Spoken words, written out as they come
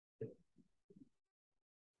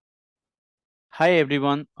Hi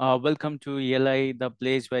everyone, welcome to ELI, the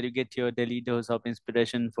place where you get your daily dose of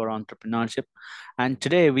inspiration for entrepreneurship. And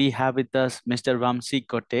today we have with us Mr. Vamsi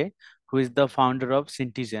Kote, who is the founder of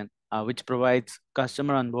Citizen, which provides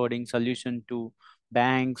customer onboarding solution to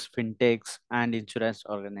banks, fintechs, and insurance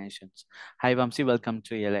organizations. Hi Vamsi, welcome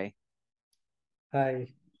to ELI. Hi,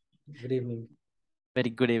 good evening. Very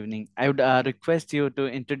good evening. I would request you to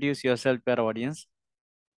introduce yourself to our audience.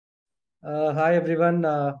 Hi everyone.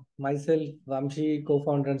 Myself, Vamshi,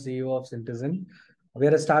 co-founder and CEO of Citizen. We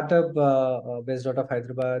are a startup based out of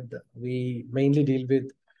Hyderabad. We mainly deal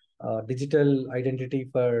with digital identity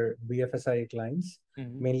for BFSI clients,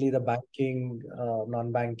 Mhm. mainly the banking,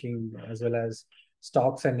 non-banking, as well as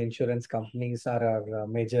stocks and insurance companies are our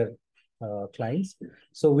major clients.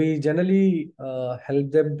 So we generally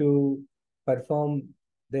help them to perform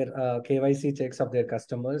their KYC checks of their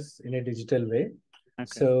customers in a digital way.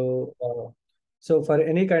 Okay. So for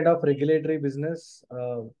any kind of regulatory business,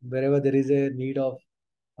 wherever there is a need of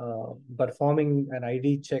performing an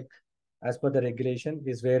ID check as per the regulation,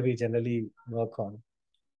 is where we generally work on.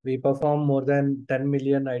 We perform more than 10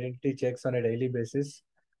 million identity checks on a daily basis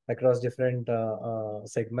across different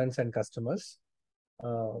segments and customers.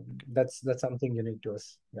 Uh, that's something unique to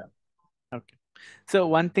us. Yeah. Okay. So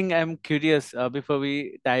one thing I'm curious before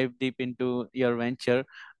we dive deep into your venture,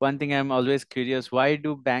 one thing I'm always curious, why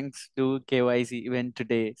do banks do KYC even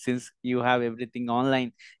today? Since you have everything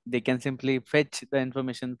online, they can simply fetch the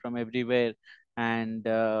information from everywhere and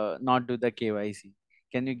not do the KYC.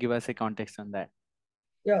 Can you give us a context on that?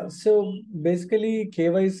 Yeah, so basically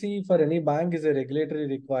KYC for any bank is a regulatory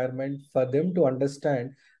requirement for them to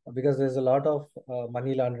understand because there's a lot of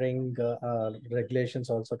money laundering regulations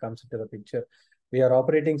also comes into the picture. We are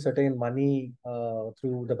operating certain money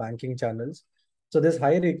through the banking channels. So there's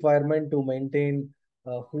high requirement to maintain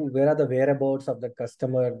where are the whereabouts of the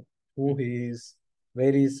customer, who Mhm. he is,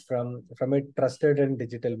 where he is from a trusted and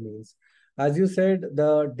digital means. As you said,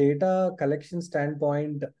 the data collection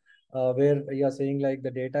standpoint where you're saying like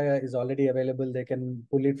the data is already available, they can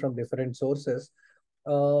pull it from different sources.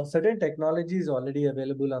 Certain technology is already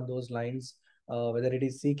available on those lines, whether it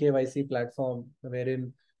is CKYC platform,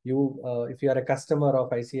 wherein if you are a customer of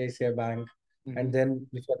ICICI Bank, and Mhm. then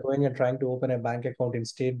if you're going and trying to open a bank account in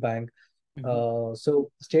State Bank, Mhm.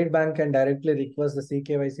 so State Bank can directly request the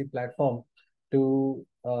CKYC platform to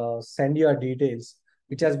send your details,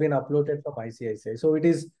 which Mhm. has been uploaded from ICICI. So it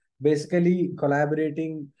is basically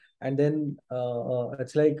collaborating, and then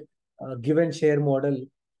it's like a give and share model.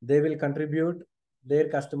 They will contribute their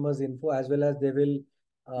customers info as well as they will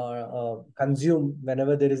consume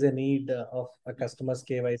whenever there is a need of a Mhm. customer's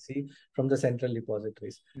KYC from the central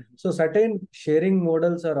depositories. Mhm. So certain sharing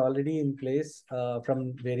models are already in place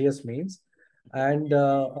from various means, and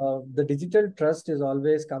the digital trust is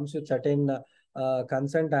always comes with certain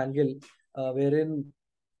consent angle, wherein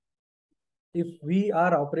if we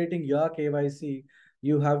are operating your KYC,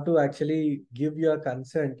 you have to actually give your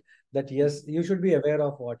consent that Mhm. yes, you should be aware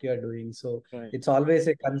of what you are doing. So Right. it's always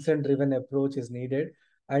a consent-driven approach is needed,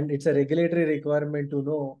 and it's a regulatory requirement to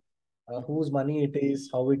know Mhm. whose money it is,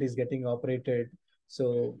 how it is getting operated.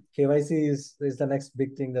 So KYC is the next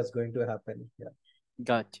big thing that's going to happen. Yeah.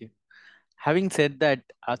 Got you. Having said that,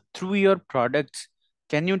 through your products,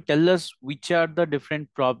 can you tell us which are the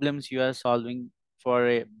different problems you are solving for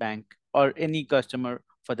a bank or any customer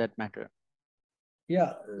for that matter?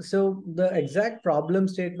 Yeah, so the exact problem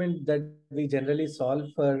statement that we generally solve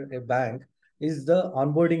for a bank is the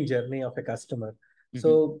onboarding journey of a customer. Hmm.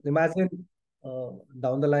 So imagine uh,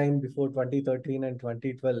 down the line before 2013 and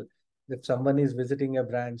 2012, if someone is visiting a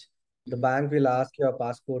branch, the Hmm. bank will ask your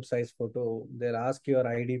passport size photo, they'll ask your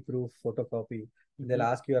ID proof photocopy, they'll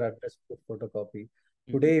Hmm. ask your address proof photocopy.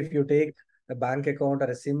 Hmm. Today, if you take a bank account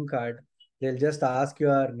or a SIM card, they'll just ask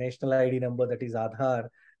your national ID number, that is Aadhaar,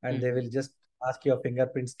 and they Hmm. will just ask your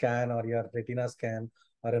fingerprint scan or your retina scan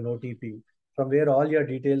or an OTP, from where all your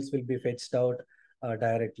details will be fetched out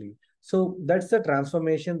directly. So that's the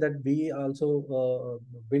transformation that we also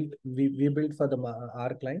we built for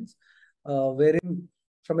our clients, wherein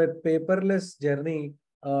from a paperless journey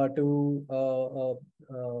from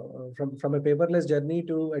a paperless journey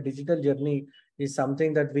to a digital journey is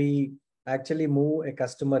something that we actually move a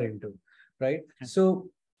customer into, right?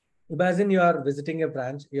 So imagine you are visiting a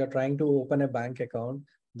branch, you are trying to open a bank account.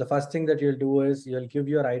 The first thing that you'll do is you'll give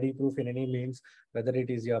your ID proof in any means, whether it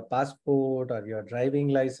is your passport or your driving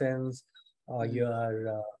license or Hmm.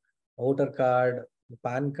 your voter card,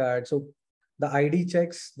 PAN card. So the ID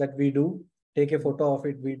checks that we do, take a Hmm. photo of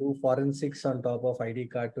it. We do forensics on top of ID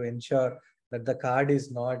card to ensure that the card is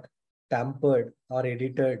not tampered or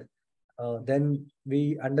edited, Then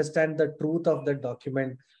we understand the truth of the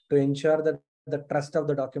document to ensure that the trust of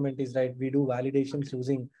the document is right. We do validations Okay.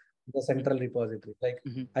 using the central repository. Like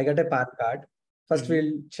Mhm. I get a PAN card. First, Mhm.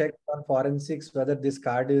 we'll check on forensics whether this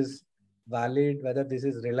card is valid, whether this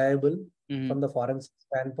is reliable Mhm. from the forensic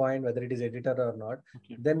standpoint, whether it is edited or not.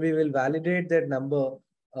 Okay. Then we will validate that number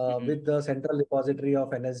Mhm. with the central repository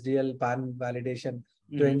of NSDL PAN validation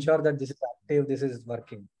to Mhm. ensure that this is active, this is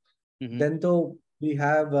working. Mhm. Then though we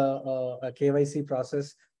have a KYC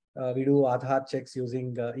process, we do Aadhaar checks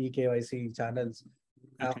using eKYC channels.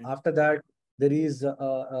 Okay. After that, there is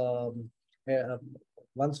uh,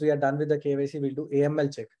 once we are done with the KYC, we'll do AML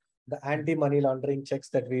check, the anti-money laundering checks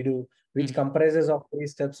that we do, which Mhm. comprises of 3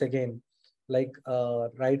 steps again, like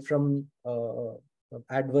right from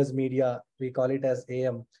adverse media, we call it as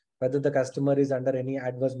AM, whether the customer is under any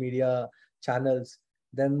adverse media channels.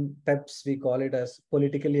 Then PEPs, we call it as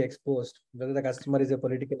politically exposed, whether the customer is a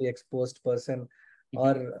politically exposed person, Mhm.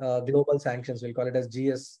 or global sanctions, we'll call it as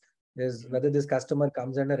GS, is Mhm. whether this customer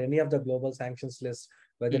comes under any of the global sanctions list,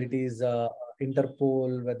 whether it Mhm. is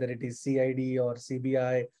Interpol, whether it is CID or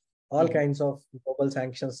CBI, all Mhm. kinds of global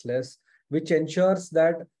sanctions list, which ensures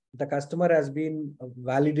that the customer has been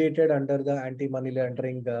validated under the anti-money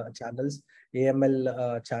laundering channels,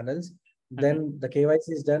 AML channels. Okay. Then the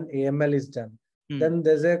KYC is done, AML is done. Mhm. Then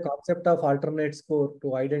there's a concept of alternate score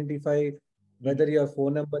to identify Mhm. whether your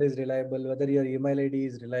phone number is reliable, whether your email ID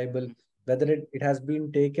is reliable, Mhm. whether it has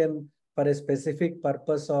been taken for a specific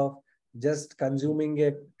purpose of just consuming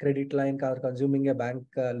a credit line or consuming a bank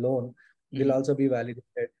loan will Mhm. also be validated.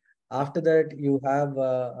 Okay. After that, you have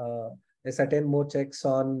a certain more checks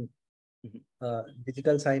on Mhm.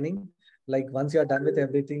 digital signing. Like once you are done with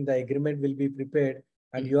everything, the agreement will be prepared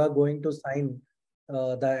and Mhm. you are going to sign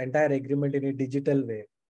the entire agreement in a digital way.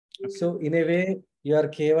 Okay. So in a way, your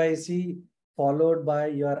KYC followed by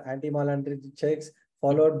your anti-money laundering checks, Mhm.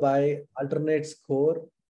 followed by alternate score,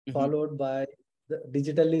 Mhm. followed by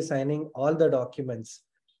digitally signing all the documents,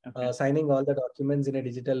 Okay. signing all the documents in a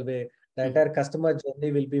digital way. The Mhm. entire customer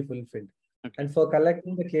journey will be fulfilled. Okay. And for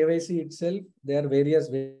collecting the KYC itself, there are various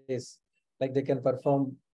ways. Like they can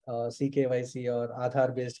perform CKYC or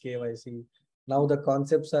Aadhaar-based KYC. Now the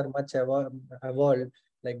concepts are much evolved.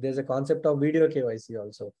 Like there's a concept of video KYC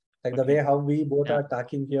also, like the way Okay. how we both Yeah. are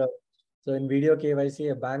talking here. So in video KYC,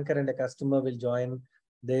 a banker and a customer will join.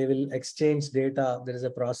 They will exchange data. There is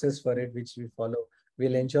a process for it which we follow.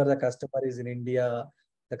 We'll Mhm. ensure the customer is in India.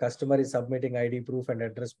 The customer is submitting ID proof and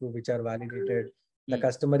address proof which are validated. The Mhm.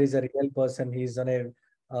 customer is a real person. He's on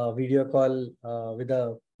a video call with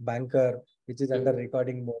a banker, which is under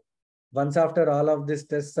recording mode. Once after all of these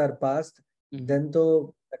tests are passed, Mhm. then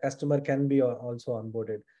though the customer can be also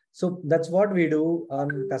onboarded. So that's what we do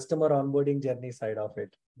on customer onboarding journey side of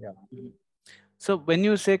it. Yeah. Mhm. So when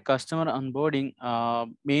you say customer onboarding,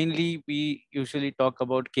 mainly we usually talk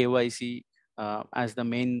about KYC as the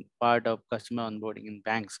main part of customer onboarding in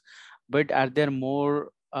banks. But are there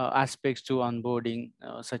more aspects to onboarding,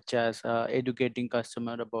 such as educating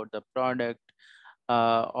customer about the product,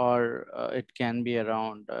 or it can be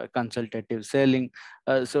around consultative selling?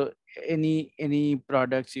 So any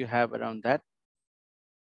products you have around that?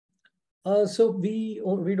 So we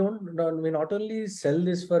don't we not only sell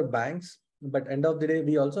this for banks, but end of the day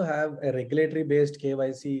we also have a regulatory based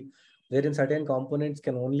KYC wherein certain components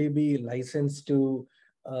can only be licensed to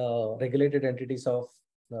regulated entities of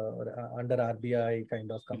under RBI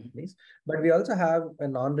kind of Mhm. companies. But we also have a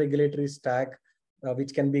non-regulatory stack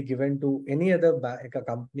which can be given to any other bank, a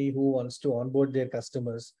company who wants to onboard their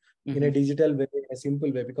customers in a Mhm. digital way, in a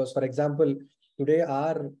simple way. Because for example, today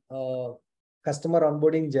our customer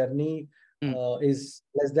onboarding journey Mhm. is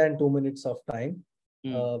less than 2 minutes of time,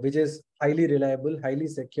 Mhm. which is highly reliable, highly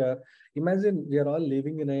secure. Imagine we are all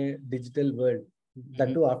living in a digital world. That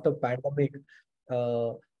Mhm. too after pandemic,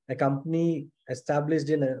 uh, a company established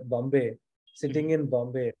in Bombay, sitting Mhm. in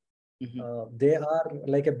Bombay, Mhm. they are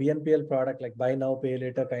like a BNPL product, like buy now, pay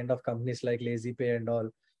later kind of companies like Lazy Pay and all.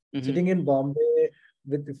 Mhm. Sitting in Bombay,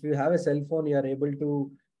 with if you have a cell phone, you are able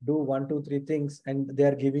to do one, two, three things, and they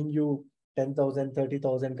are giving you 10,000,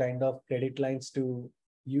 30,000 kind of credit lines to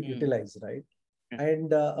Mhm. utilize, right? Okay. And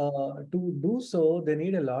to do so, they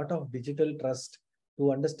need a lot of digital trust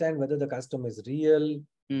to understand whether the customer is real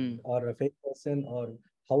Mhm. or a fake person, or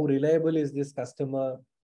how reliable is this customer,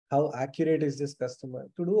 how accurate is this customer.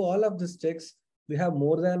 To do all of these checks, we have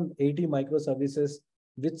more than 80 microservices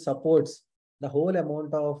which supports the whole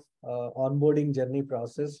amount of onboarding journey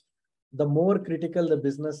process. The more critical the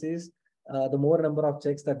business is, the more number of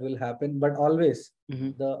checks that will happen. But always,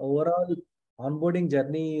 Mhm. the overall onboarding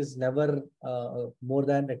journey is never more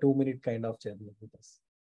than a 2 minute kind of journey with us.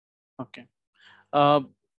 Okay. Uh,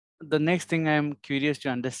 the next thing I'm curious to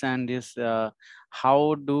understand is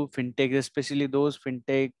how do fintech, especially those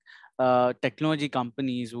fintech technology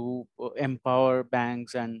companies who empower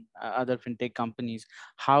banks and other fintech companies,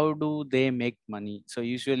 how do they make money? So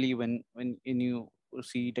usually when you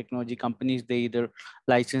see technology companies, they either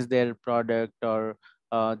license their product or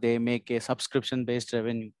they make a subscription based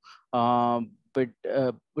revenue. But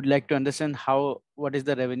would like to understand what is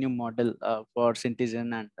the revenue model for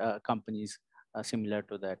Citizen and companies similar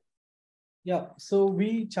to that. Yeah, so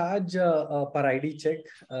we charge per ID check.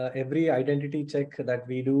 Every identity check that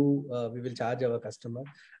we do, we will charge our customer.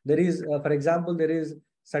 There is, for example, there is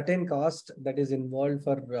certain cost that is involved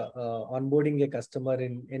for onboarding a customer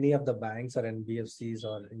in any of the banks or NBFCs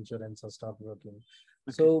or insurance or stockbroking.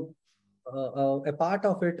 Okay. So a part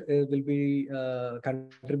of it will be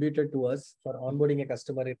contributed to us for onboarding a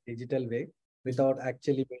customer in digital way Mhm. without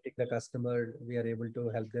actually meeting the customer. We are able to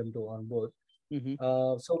help them to onboard. Mhm.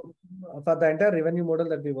 So for the entire revenue model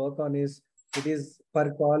that we work on is it is per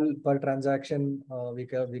call, per transaction, we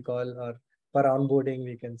call, or per onboarding,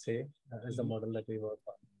 we can say, is the Mhm. model that we work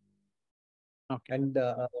on. Okay. And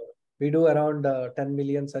we do around 10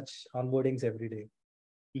 million such onboardings every day.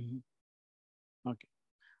 Mhm. Okay.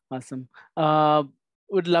 Awesome. Uh,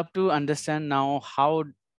 would love to understand now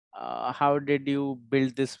how did you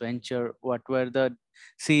build this venture? What were the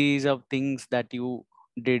series of things that you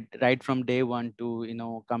did right from day one to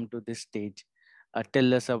come to this stage?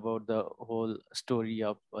 Tell us about the whole story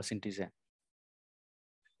of Citizen.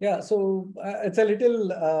 Yeah, so it's a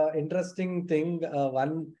little interesting thing.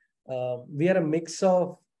 We are a mix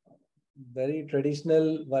of very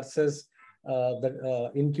traditional versus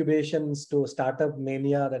the incubations to startup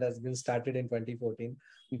mania that has been started in 2014.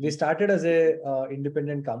 We Mhm. started as a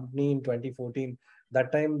independent company in 2014.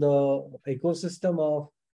 That time, the ecosystem of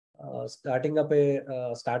starting up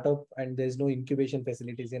a startup, and there's no incubation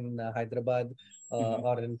facilities in Hyderabad Mhm.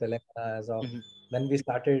 or in Telangana as of Mhm. when we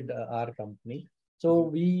started our company. So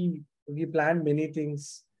Mhm. we planned many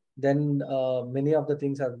things. Then many of the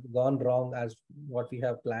things have gone wrong, as what we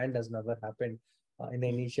have planned has never happened in the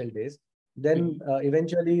initial days. Then Mhm.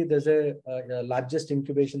 eventually there's a largest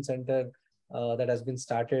incubation center that has been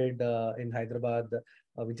started in Hyderabad,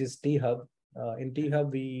 which is T Hub. In T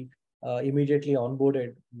Hub, we immediately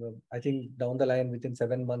onboarded, I think down the line within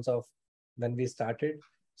 7 months of when we started.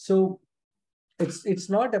 So it's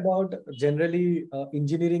not about generally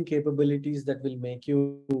engineering capabilities that will make you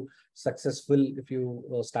successful if you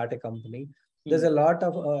start a company. There's a Mhm.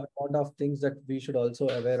 lot of things that we should also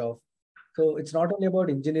aware of. So it's not only about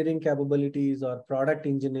engineering capabilities or product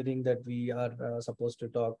engineering that we are supposed to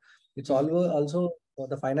talk. It's Mhm. also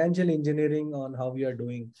the financial engineering on how we are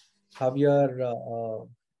doing, how your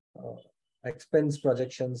uh, expense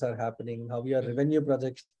projections are happening, how your Mhm. revenue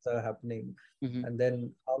projections are happening, Mhm. and then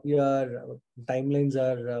how your timelines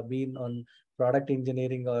are being on product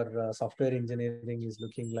engineering or software engineering is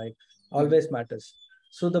looking like always Mhm. matters.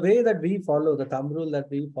 So the way that we follow, the thumb rule that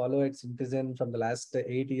we follow at Citizen from the last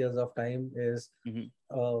 8 years of time is Mhm.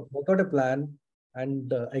 work out a plan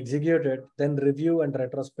and execute it, then review and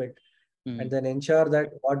retrospect, and Mhm. then ensure that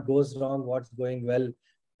what goes wrong, what's going well,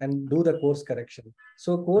 and do the course correction.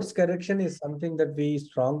 So course correction is something that we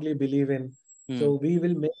strongly believe in. So Mhm. we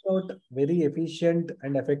will make out very efficient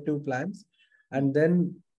and effective plans, Mhm. and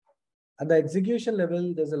then at the execution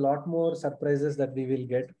level, there's a lot more surprises that we will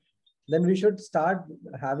get. Then we should start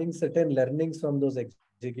having certain learnings from those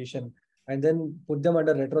execution, and then put them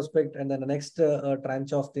under retrospect, and then the next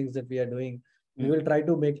tranche of things that we are doing, we will Mhm. try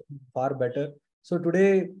to make far better. So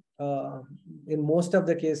today, uh, in most of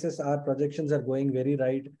the cases, our projections are going very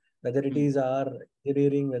right, whether it Mhm. is our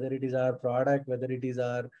engineering, whether it is our product, whether it is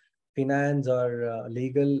our finance or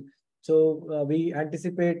legal. So we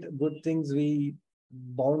anticipate good things, we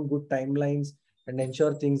bound good timelines, and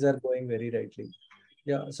ensure things are going very rightly.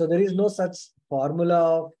 Yeah, so there is no such formula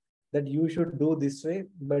of that you should do this way,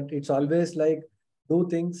 but it's always like do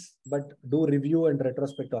things, but do review and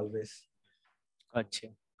retrospect always. Gotcha.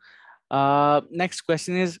 Next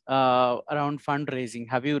question is around fundraising.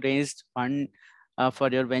 Have you raised fund for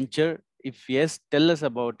your venture? If yes, tell us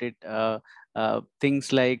about it.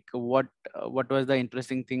 Things like what was the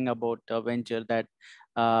interesting thing about the venture that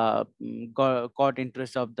caught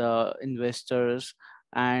interest of the investors,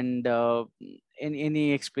 and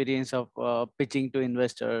any experience of pitching to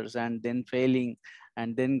investors and then failing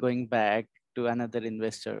and then going back to another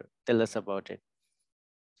investor. Tell us about it.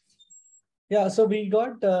 Yeah, so we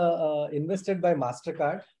got invested by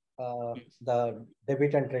MasterCard, the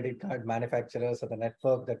debit and credit card manufacturers, or the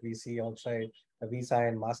network that we see outside, the Visa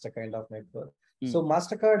and Master kind of network. So Mm,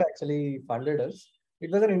 MasterCard actually funded us. It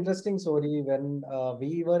was an interesting story when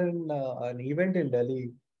we were in an event in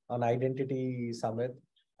Delhi on Identity Summit,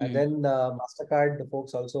 and Mm, then Mastercard the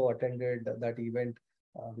folks also attended that event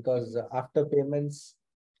because after payments,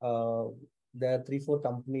 uh, there are three, four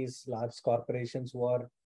companies, large corporations who are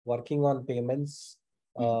working on payments.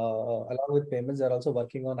 mm, Along with payments, they're also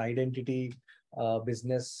working on identity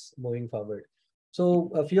business moving forward.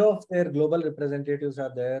 So a few of their global representatives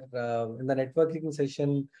are there. In the networking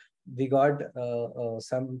session, we got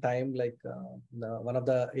some time, like one of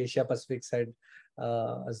the Asia Pacific said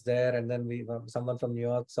is there, and then we someone from New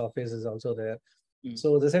York's office is also there. mm,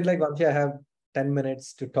 So they said, like, Vamshi, I have 10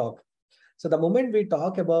 minutes to talk. So the moment we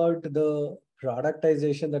talk about the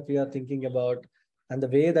productization that we are thinking about and the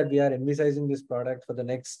way that we are envisaging this product for the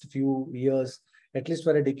next few years, at least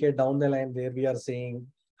for a decade down the line, where we are saying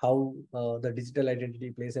how the digital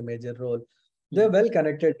identity plays a major role, they're mm, well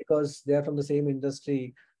connected because they are from the same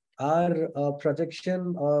industry. Our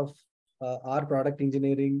projection of our product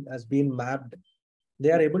engineering has been mapped.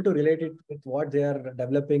 They are able to relate it with what they are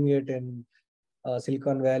developing it in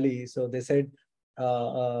Silicon Valley. So they said,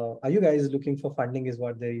 "Are you guys looking for funding?" Is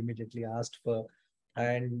what they immediately asked for,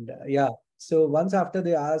 and yeah. So once after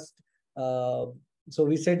they asked, uh, so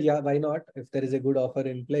we said, "Yeah, why not? If there is a good offer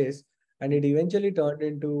in place," and it eventually turned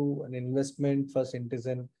into an investment for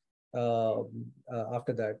Citizen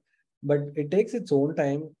after that. But it takes its own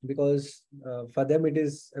time because for them it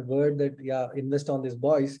is a word that, yeah, invest on these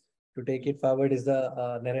boys. To take it forward is the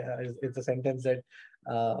is the sentence that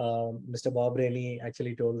Mr. Bob Rainey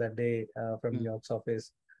actually told that day from New mm, York's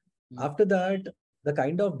office. mm, After that, the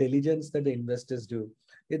kind of diligence that the investors do,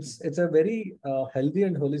 mm, it's a very healthy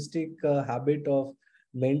and holistic habit of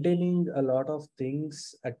maintaining a lot of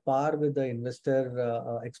things at par with the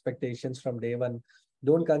investor expectations from day one.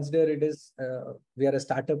 Don't consider it as we are a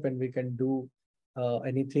startup and we can do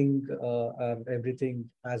anything or everything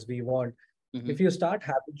as we want. mhm. If you start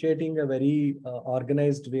habituating a very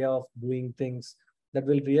organized way of doing things, that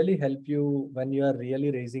will really help you when you are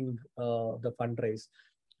really raising the fundraise.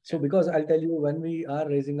 So, Yeah. because I'll tell you, when we are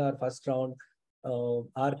raising our first round,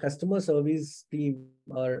 our customer service team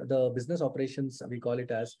or the business operations, we call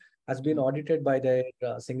it as, has been Mm, audited by their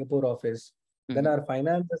Singapore office. Then mhm, our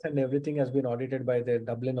finances and everything has been audited by their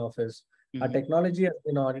Dublin office. Our mhm, technology has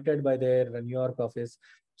been audited by their New York office.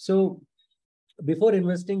 So before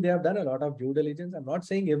investing, they have done a lot of due diligence. I'm not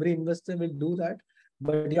saying every investor will do that,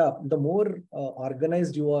 but yeah, the more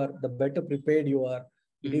organized you are, the better prepared you are.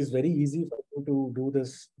 It is mhm, very easy for you to do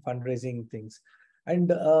this fundraising things.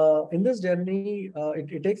 And in this journey,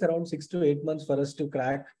 it takes around 6 to 8 months for us to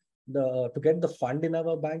crack to get the fund in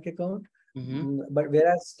our bank account. mhm, But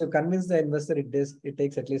whereas to convince the investor, it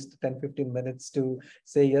takes at least 10-15 minutes to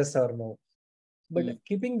say yes or no. But mm,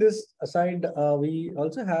 keeping this aside, we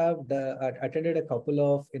also have attended a couple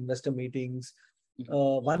of investor meetings.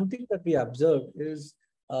 mhm, One thing that we observed is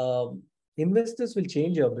investors will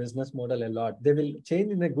change your business model a lot. They will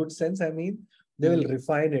change in a good sense. I mean, they will mhm,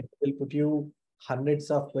 refine it. They'll put you hundreds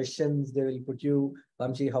of questions. They will put you,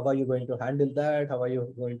 Vamshi, how are you going to handle that? How are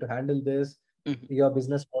you going to handle this? mhm, Your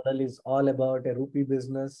business model is all about a rupee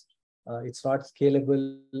business. It's not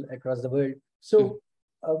scalable across the world. So mhm,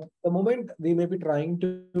 the moment we may be trying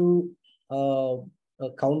to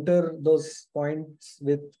counter those points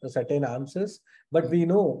with certain answers, but mhm, we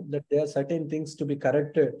know that there are certain things to be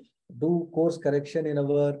corrected, do course correction in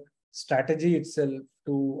our strategy itself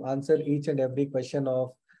to answer each and every question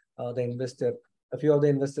of the investor. A few of the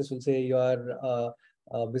investors will say your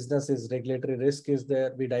business is regulatory risk is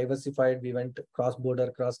there. We diversified, we went cross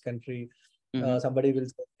border, cross country. mhm, Somebody will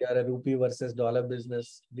say we are a rupee versus dollar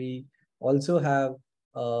business. We also have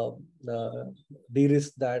uh,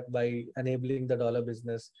 de-risk that by enabling the dollar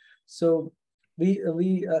business. So we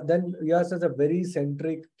then yours as a very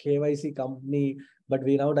centric KYC company, but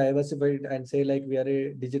we now diversify it and say like we are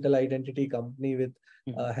a digital identity company with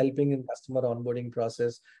mhm, helping in customer onboarding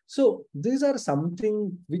process. So these are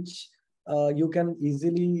something which you can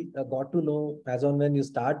easily got to know as on when you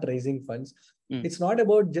start raising funds. mm, It's not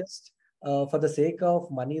about just for the sake of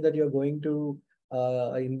money that you're going to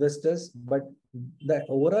investors, but the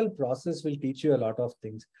overall process will teach you a lot of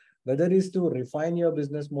things. Whether it is to refine your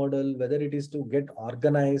business model, whether it is to get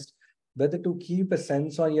organized, whether to keep a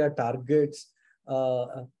sense on your targets.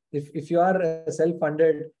 If you are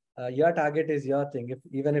self-funded, your target is your thing. If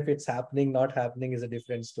even if it's happening, not happening is a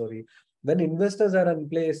different story. When investors are in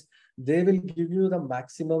place, they will give you the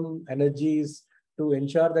maximum energies to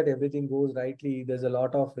ensure that everything goes rightly. There's a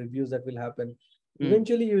lot of reviews that will happen. mm,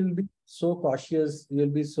 Eventually, you will be so cautious, you'll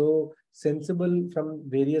be so sensible from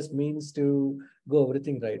various means to go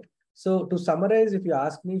everything right. So to summarize, if you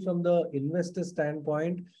ask me from the investor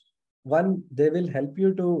standpoint, one, they will help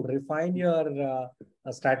you to refine your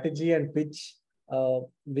strategy and pitch,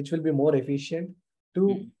 which will be more efficient. Two,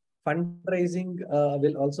 Mm, fundraising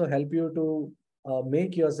will also help you to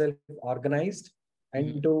make yourself organized and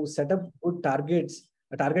mhm, to set up good targets.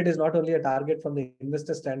 A target is not only a target from the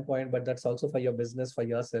investor standpoint, but that's also for your business, for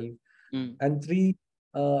yourself. mm, And three,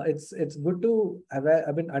 it's good to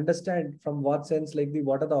understand from what sense, like the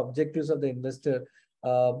what are the objectives of the investor,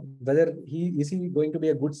 whether he going to be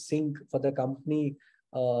a good sink for the company,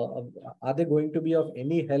 are they going to be of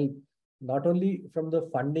any help, not only from the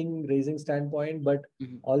funding raising standpoint, but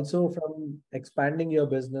mhm, also from expanding your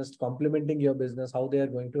business, complementing your business, how they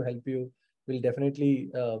are going to help you will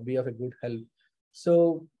definitely be of a good help.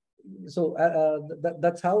 So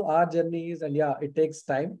that's how our journey is. And yeah, it takes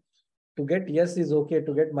time to get, yes is okay,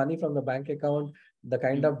 to get money from the bank account, the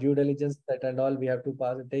kind mm. of due diligence that and all we have to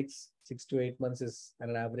pass, it takes 6 to 8 months is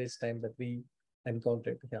an average time that we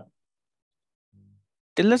encountered. Yeah.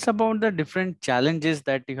 Tell us about the different challenges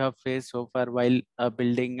that you have faced so far while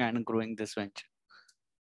building and growing this venture.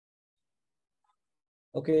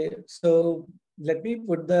 Okay, so let me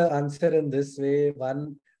put the answer in this way.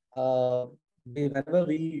 One, whenever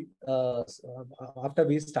we after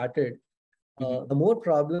we started, Mhm, the more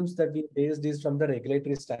problems that we faced is from the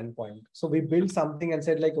regulatory standpoint. So we built something and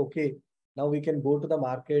said like, okay, now we can go to the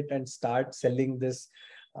market and start selling this.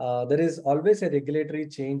 There is always a regulatory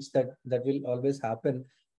change that will always happen.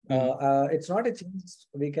 mhm, It's not a change.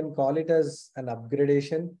 We can call it as an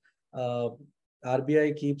upgradation. Uh,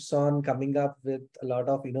 RBI keeps on coming up with a lot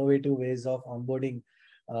of innovative ways of onboarding.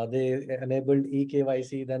 They enabled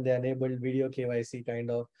eKYC, then they enabled video KYC kind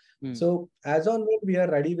of. mm, So as on when we are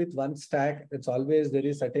ready with one stack, it's always there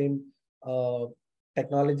is certain uh,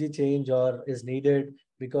 technology change or is needed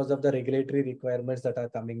because of the regulatory requirements that are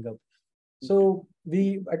coming up. okay, So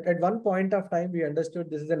we at one point of time we understood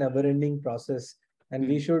this is a never-ending process, and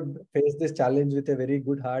we mm, should face this challenge with a very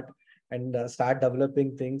good heart and start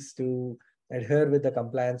developing things to adhere with the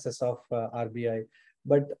compliances of RBI.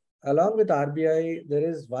 But along with RBI, there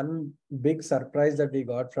is one big surprise that we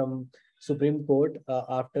got from Supreme Court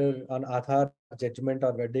after an Aadhaar judgment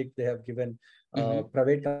or verdict they have given. mhm,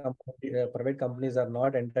 Private companies are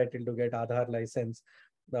not entitled to get Aadhaar license.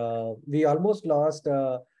 We almost lost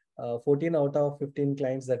 14 out of 15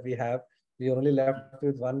 clients that we have. We only left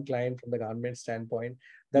with one client from the government standpoint.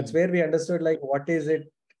 That's mhm, where we understood like what is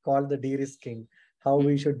it called the de-risking, how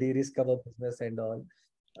we mhm. should de-risk our business and all.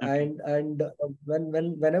 Okay. And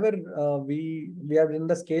whenever we are in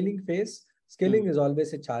the scaling phase, Mm, scaling is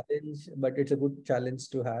always a challenge, but it's a good challenge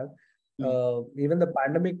to have. mm, Even the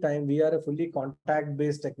pandemic time, we are a fully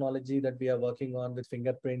contact-based technology that we are working on with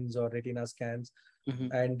fingerprints or retina scans. mhm,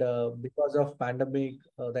 And because of pandemic,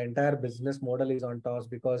 the entire business model is on toss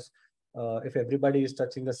because if everybody is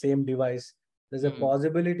touching the same device, there's a mm,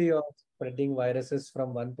 possibility of spreading viruses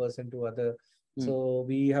from one person to other. mm, So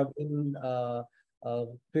we have been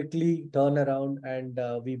quickly turn around and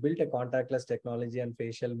we built a contactless technology and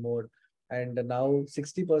facial mode. And now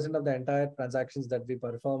 60% of the entire transactions that we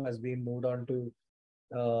perform has been moved on to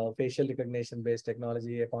facial recognition based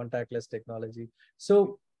technology, a contactless technology.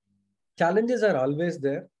 So challenges are always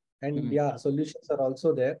there, and mm, yeah, solutions are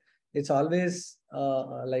also there. It's always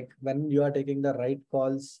like when you are taking the right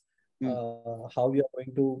calls, mm, how you are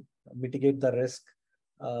going to mitigate the risk.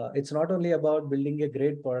 It's not only about building a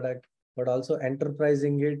great product, but also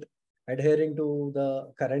enterprising it, adhering to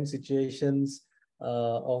the current situations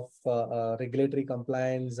of regulatory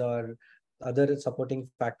compliance or other supporting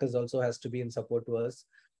factors also has to be in support to us.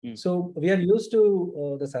 mm. So we are used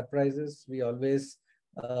to the surprises. We always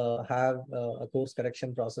have a course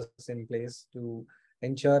correction process in place to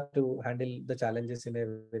ensure to handle the challenges in a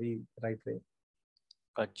very right way.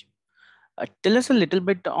 Got you. Tell us a little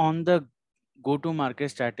bit on the go-to-market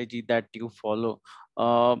strategy that you follow,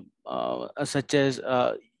 such as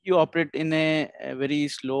you operate in a very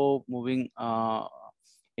slow-moving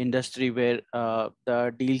industry where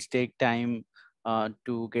the deals take time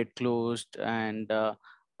to get closed, and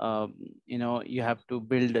you have to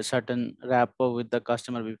build a certain rapport with the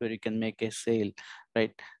customer before you can make a sale,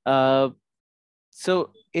 right? Uh,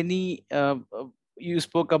 so, you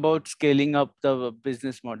spoke about scaling up the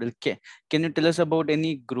business model. Can you tell us about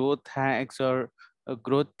any growth hacks or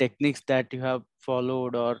growth techniques that you have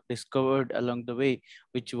followed or discovered along the way,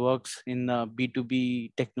 which works in a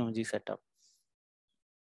B2B technology setup?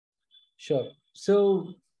 Sure.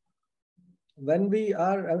 So when we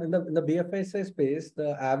are in the BFSI space,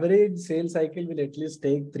 the average sales cycle will at least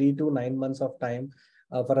take 3 to 9 months of time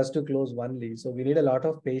for us to close one lead. So we need a lot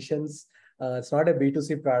of patience It's not a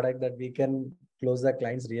B2C product that we can close the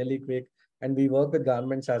clients really quick. And we work with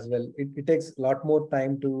governments as well. It takes a lot more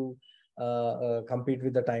time to compete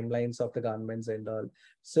with the timelines of the governments and all.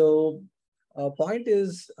 So point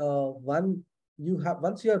is, one, you have,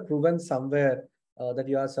 once you are proven somewhere that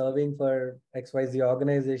you are serving for XYZ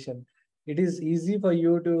organization, it is easy for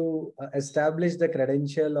you to establish the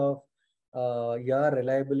credential of your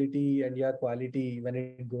reliability and your quality when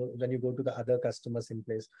you go to the other customers in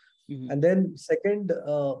place. Mm-hmm. And then second,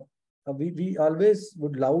 we always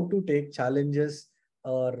would love to take challenges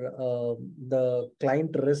or the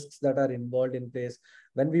client risks that are involved in place.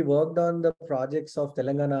 When we worked on the projects of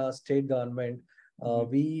Telangana state government,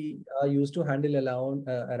 Mm-hmm. we used to handle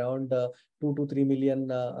around 2 to 3 million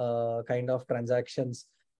kind of transactions.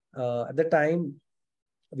 At the time,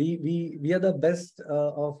 we are the best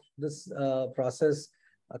of this process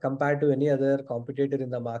compared to any other competitor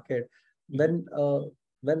in the market. Mm-hmm.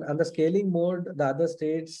 When on the scaling mode, the other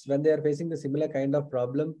states, when they are facing the similar kind of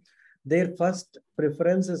problem, their first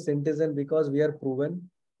preference is Citizen, because we are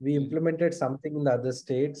proven. We Mm-hmm. implemented something in the other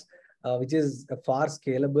states, which is a far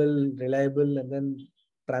scalable, reliable, and then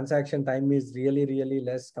transaction time is really, really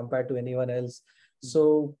less compared to anyone else.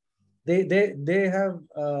 So they have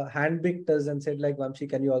handpicked us and said, like, Vamshi,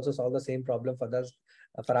 can you also solve the same problem for us,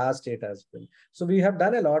 for our state as well? So we have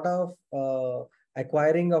done a lot of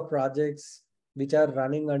acquiring of projects which are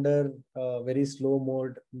running under very slow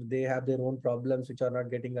mode. They have their own problems which are not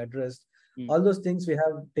getting addressed. Mm-hmm. All those things we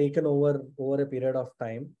have taken over a period of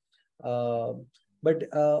time. Uh, but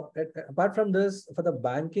apart from this, for the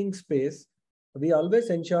banking space, we always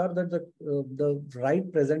ensure that the right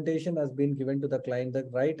presentation has been given to the client, the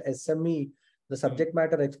right SME, the subject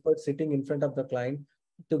matter expert sitting in front of the client,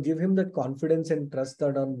 to give him the confidence and trust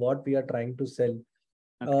that on what we are trying to sell.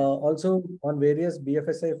 Okay. Also, on various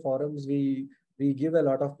BFSI forums, we give a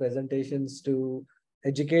lot of presentations to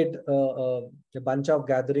educate a bunch of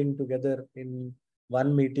gathering together in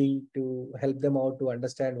one meeting to help them out to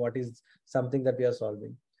understand what is something that we are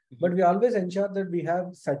solving. But we always ensure that we have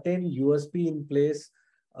certain USP in place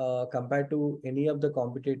compared to any of the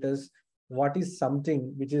competitors. What is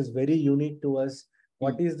something which is very unique to us?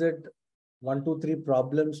 What is that 1, 2, 3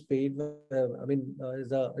 problems paid?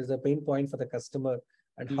 Is a pain point for the customer,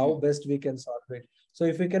 and how Mm-hmm. best we can solve it. So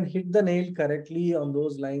if we can hit the nail correctly on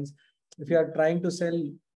those lines, if you are trying to sell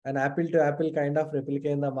an apple to apple kind of replica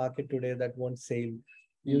in the market today, that won't sell.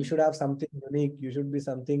 You should have something unique. You should be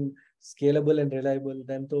something scalable and reliable.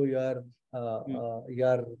 Then though you are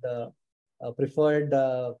the preferred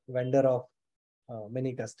vendor of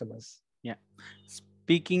many customers. Yeah.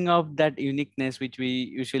 Speaking of that uniqueness, which we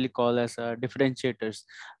usually call as differentiators,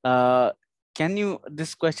 uh, can you?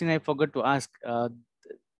 This question I forgot to ask.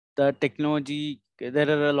 The technology. There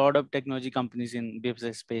are a lot of technology companies in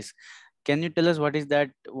BFSI space. Can you tell us what is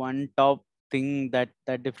that one top thing that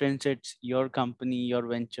differentiates your company, your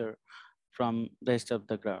venture, from the rest of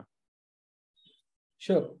the crowd?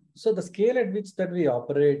 Sure. So the scale at which that we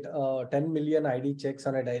operate, 10 million ID checks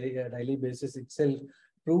on a daily basis itself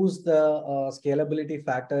proves the scalability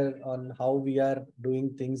factor on how we are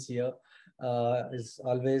doing things here. Is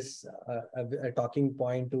always a talking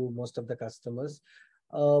point to most of the customers.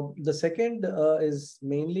 The second is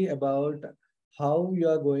mainly about how you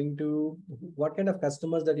are going to, what kind of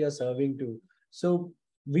customers that you are serving to. So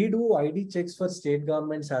we do ID checks for state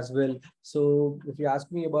governments as well. So if you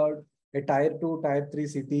ask me about a tier 2, tier 3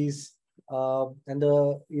 cities, and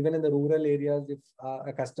even in the rural areas, if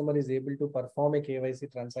a customer is able to perform a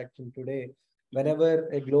KYC transaction today, whenever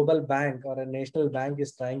a global bank or a national bank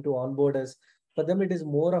is trying to onboard us, for them it is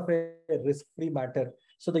more of a risk-free matter.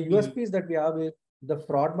 So the Mm-hmm. USPs that we have is the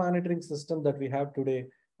fraud monitoring system that we have today,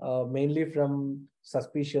 mainly from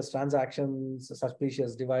suspicious transactions,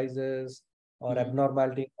 suspicious devices, or Mm-hmm.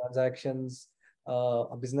 abnormality transactions,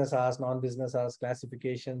 business hours, non-business hours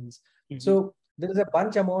classifications. Mm-hmm. So there is a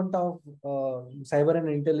bunch amount of cyber and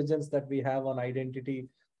intelligence that we have on identity.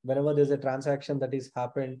 Whenever there's a transaction that is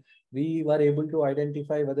happened, we were able to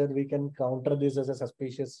identify whether we can counter this as a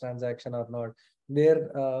suspicious transaction or not. There,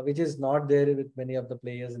 which is not there with many of the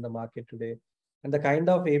players in the market today. And the kind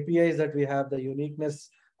of APIs that we have, the uniqueness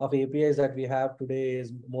of APIs that we have today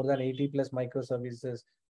is more than 80 plus microservices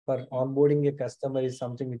for onboarding a customer is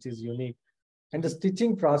something which is unique. And the Mm-hmm.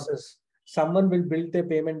 stitching process, someone will build a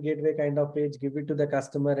payment gateway kind of page, give it to the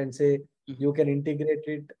customer and say, Mm-hmm. you can integrate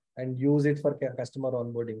it and use it for customer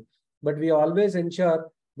onboarding. But we always ensure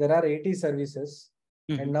there are 80 services.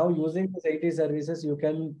 And Mm-hmm. now using these 80 services, you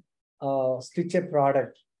can stitch a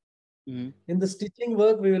product. Mm-hmm. In the stitching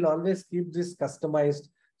work, we will always keep this customized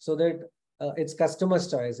so that it's customer's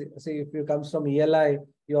choice. See, if you comes from ELI,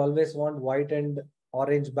 you always want white and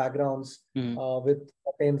orange backgrounds with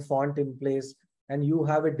certain font in place, and you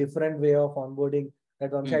have a different way of onboarding.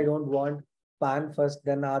 That Vamshi, I don't want PAN first,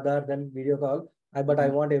 then Aadhaar, then video call. But I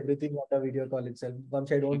want everything on the video call itself.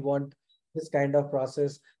 Vamshi, I don't want this kind of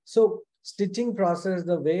process. So stitching process,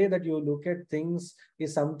 the way that you look at things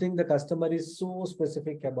is something the customer is so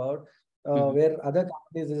specific about. Where other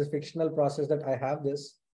companies is a fictional process that I have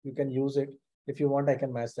this, you can use it. If you want, I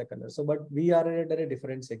can match the color. So, but we are at a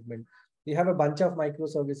different segment. We have a bunch of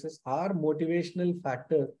microservices. Our motivational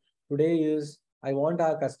factor today is I want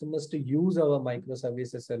our customers to use our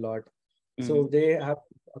microservices a lot. So they have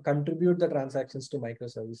contribute the transactions to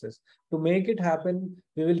microservices. To make it happen,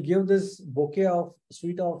 we will give this bouquet of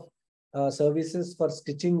suite of services for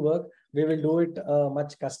stitching work. We will do it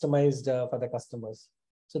much customized for the customers.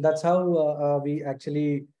 So that's how we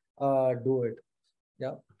actually do it.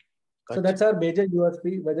 Yeah. Gotcha. So that's our major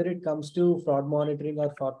USP, whether it comes to fraud monitoring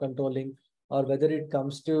or fraud controlling, or whether it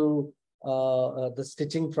comes to the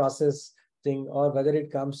stitching process thing, or whether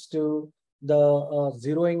it comes to the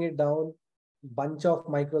zeroing it down, bunch of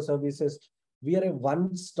microservices. We are a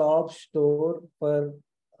one-stop store for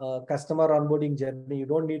customer onboarding journey. You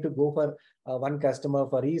don't need to go for one customer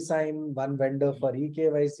for e-sign, one vendor for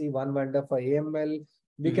eKYC, one vendor for AML.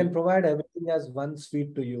 We can provide everything as one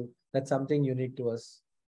suite to you. That's something unique to us.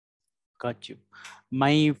 Got you.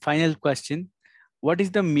 My final question, what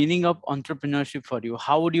is the meaning of entrepreneurship for you?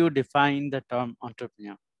 How would you define the term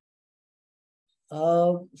entrepreneur?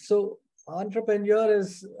 So entrepreneur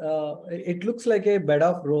is, it looks like a bed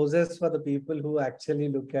of roses for the people who actually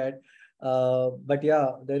look at, but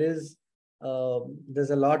yeah, there's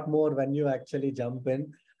a lot more when you actually jump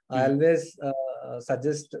in. I always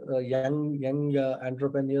suggest young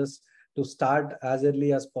entrepreneurs to start as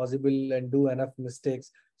early as possible and do enough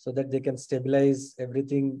mistakes so that they can stabilize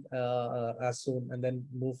everything as soon and then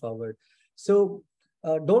move forward. So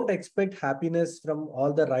don't expect happiness from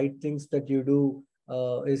all the right things that you do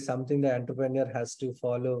is something the entrepreneur has to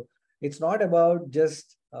follow. It's not about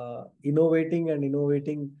just innovating and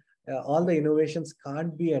innovating. All the innovations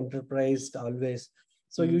can't be enterprised always.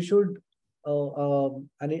 So you should, an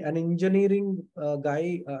engineering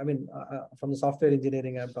guy, from the software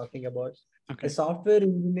engineering I'm talking about, a software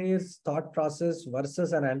engineer's thought process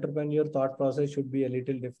versus an entrepreneur thought process should be a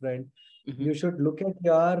little different. You should look at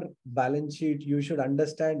your balance sheet. You should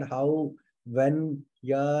understand how, when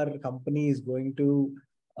your company is going to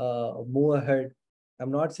move ahead.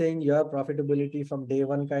 I'm not saying your profitability from day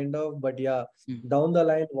one kind of, but yeah, down the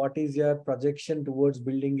line, what is your projection towards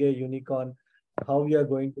building a unicorn? How you are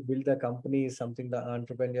going to build the company is something the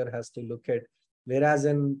entrepreneur has to look at. Whereas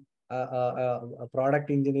in a product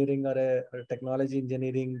engineering or a technology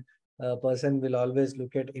engineering person will always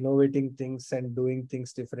look at innovating things and doing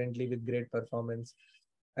things differently with great performance.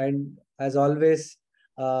 And as always,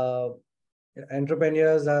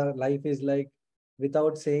 entrepreneurs are life is like,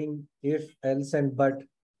 without saying if, else, and but,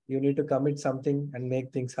 you need to commit something and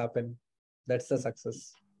make things happen. That's the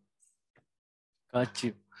success. Got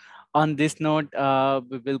you. On this note,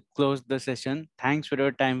 we will close the session. Thanks for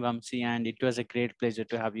your time, Vamsi, and it was a great pleasure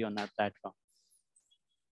to have you on our platform.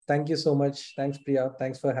 Thank you so much. Thanks, Priya.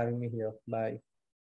 Thanks for having me here. Bye.